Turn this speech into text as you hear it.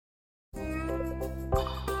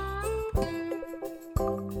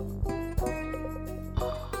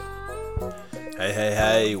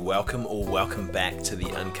Hey, welcome back to the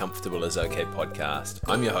Uncomfortable is Okay podcast.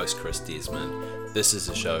 I'm your host, Chris Desmond. This is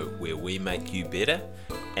a show where we make you better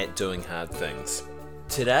at doing hard things.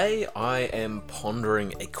 Today, I am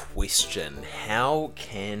pondering a question. How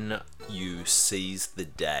can you seize the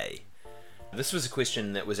day? This was a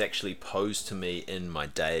question that was actually posed to me in my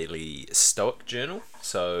daily Stoic journal.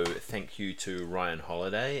 So thank you to Ryan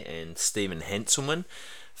Holiday and Stephen Hanselman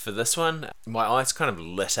for this one. My eyes kind of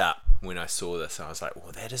lit up when I saw this. I was like,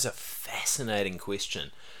 well, that is a fascinating question.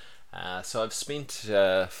 So I've spent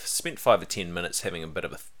 5 or 10 minutes having a bit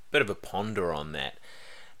of a ponder on that.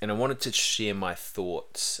 And I wanted to share my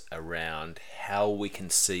thoughts around how we can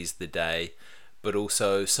seize the day, but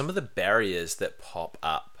also some of the barriers that pop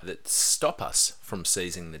up that stop us from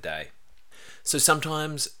seizing the day. So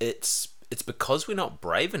sometimes it's because we're not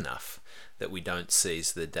brave enough that we don't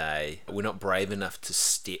seize the day. We're not brave enough to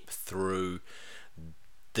step through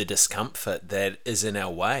the discomfort that is in our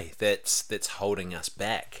way, that's holding us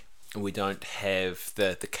back. We don't have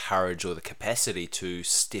the courage or the capacity to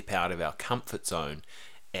step out of our comfort zone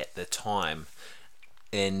at the time.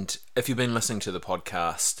 And if you've been listening to the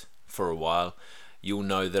podcast for a while, you'll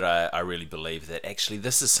know that I really believe that actually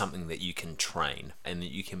this is something that you can train and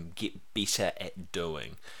that you can get better at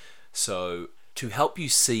doing. So to help you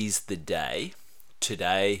seize the day,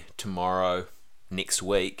 today, tomorrow, next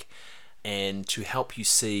week, and to help you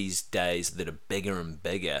seize days that are bigger and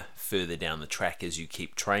bigger further down the track as you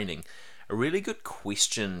keep training, a really good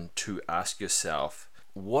question to ask yourself,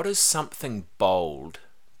 what is something bold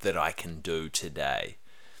that I can do today?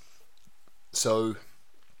 So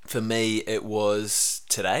for me, it was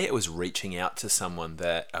reaching out to someone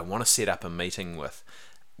that I want to set up a meeting with.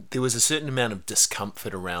 There was a certain amount of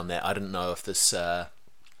discomfort around that. I didn't know if this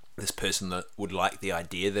person that would like the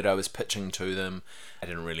idea that I was pitching to them. I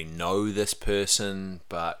didn't really know this person,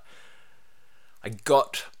 but I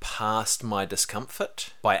got past my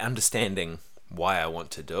discomfort by understanding why I want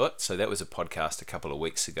to do it. So that was a podcast a couple of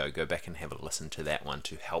weeks ago. Go back and have a listen to that one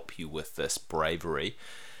to help you with this bravery.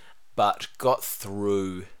 But got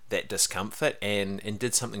through that discomfort and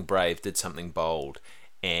did something brave, did something bold,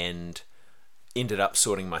 and ended up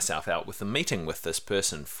sorting myself out with a meeting with this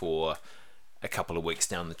person for a couple of weeks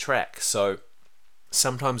down the track. So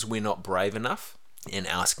sometimes we're not brave enough in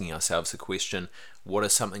asking ourselves the question, what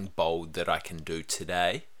is something bold that I can do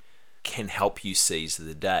today can help you seize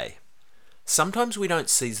the day? Sometimes we don't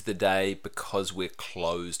seize the day because we're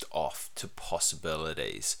closed off to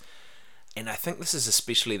possibilities. And I think this is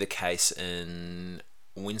especially the case in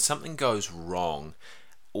when something goes wrong,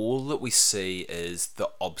 all that we see is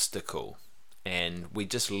the obstacle. And we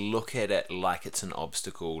just look at it like it's an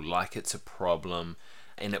obstacle, like it's a problem,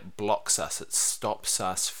 and it blocks us. It stops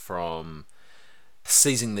us from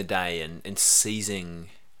seizing the day and seizing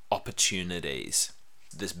opportunities.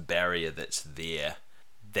 This barrier that's there,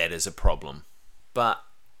 that is a problem. But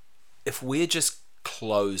if we're just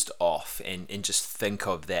closed off and just think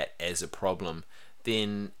of that as a problem,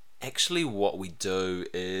 then actually what we do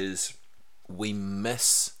is we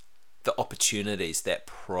miss the opportunities that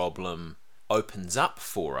problem opens up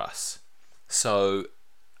for us. So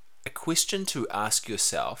a question to ask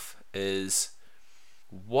yourself is,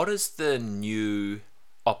 what is the new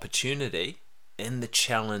opportunity in the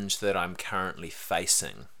challenge that I'm currently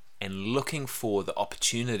facing? And looking for the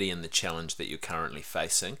opportunity in the challenge that you're currently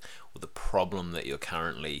facing, or the problem that you're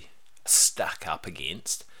currently stuck up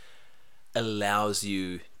against, allows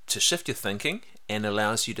you to shift your thinking and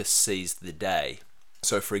allows you to seize the day.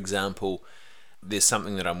 So for example, there's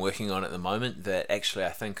something that I'm working on at the moment that actually I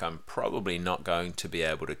think I'm probably not going to be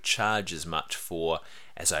able to charge as much for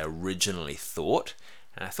as I originally thought.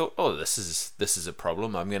 And I thought, this is a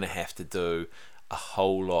problem. I'm going to have to do a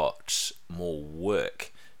whole lot more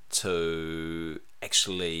work to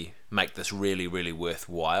actually make this really, really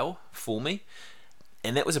worthwhile for me.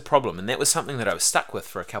 And that was a problem, and that was something that I was stuck with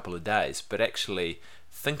for a couple of days. But actually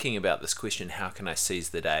thinking about this question, how can I seize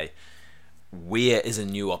the day? Where is a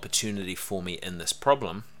new opportunity for me in this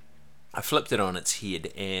problem? I flipped it on its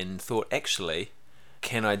head and thought, actually,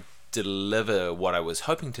 can I deliver what I was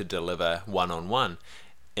hoping to deliver one-on-one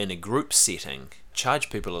in a group setting, charge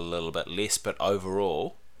people a little bit less, but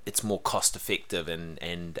overall it's more cost effective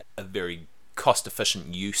and a very cost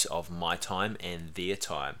efficient use of my time and their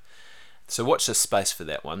time. So watch this space for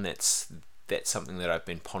that one. That's something that I've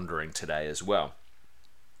been pondering today as well.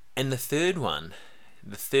 And the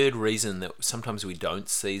third reason that sometimes we don't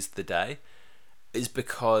seize the day is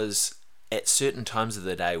because at certain times of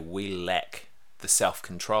the day we lack the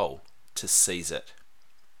self-control to seize it.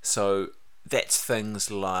 So that's things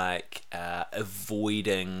like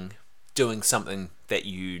avoiding doing something that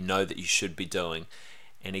you know that you should be doing.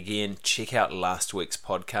 And again, check out last week's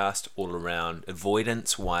podcast all around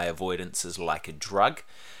avoidance, why avoidance is like a drug,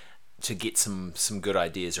 to get some good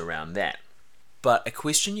ideas around that. But a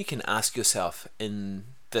question you can ask yourself in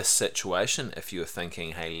this situation, if you're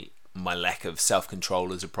thinking, hey, my lack of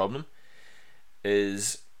self-control is a problem,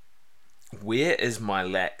 is where is my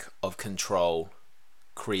lack of control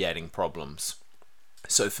creating problems?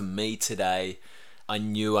 So for me today, I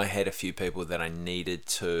knew I had a few people that I needed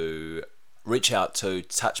to reach out to,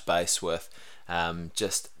 touch base with,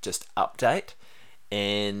 just update,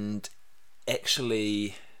 and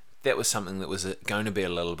actually that was something that was going to be a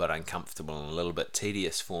little bit uncomfortable and a little bit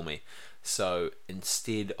tedious for me. So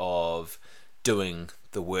instead of doing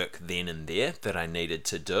the work then and there that I needed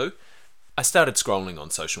to do, I started scrolling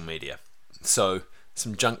on social media. So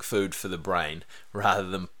some junk food for the brain rather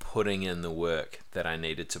than putting in the work that I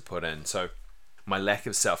needed to put in. So my lack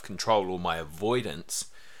of self-control, or my avoidance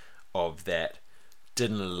of that,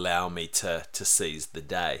 didn't allow me to seize the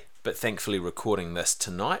day. But thankfully recording this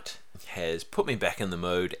tonight has put me back in the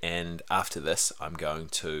mood, and after this I'm going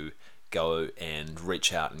to go and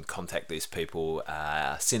reach out and contact these people,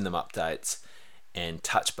 send them updates, and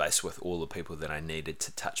touch base with all the people that I needed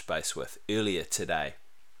to touch base with earlier today.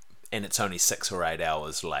 And it's only 6 or 8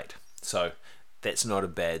 hours late, so that's not a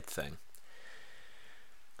bad thing.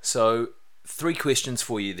 So 3 questions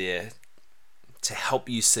for you there to help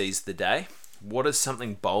you seize the day. What is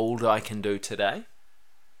something bold I can do today?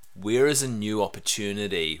 Where is a new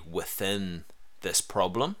opportunity within this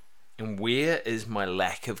problem? And where is my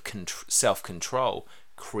lack of self-control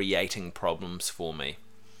creating problems for me?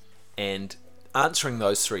 And answering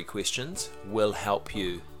those 3 questions will help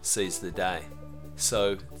you seize the day.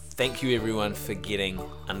 So thank you everyone for getting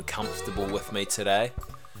uncomfortable with me today.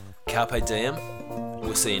 Carpe diem.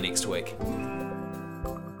 We'll see you next week.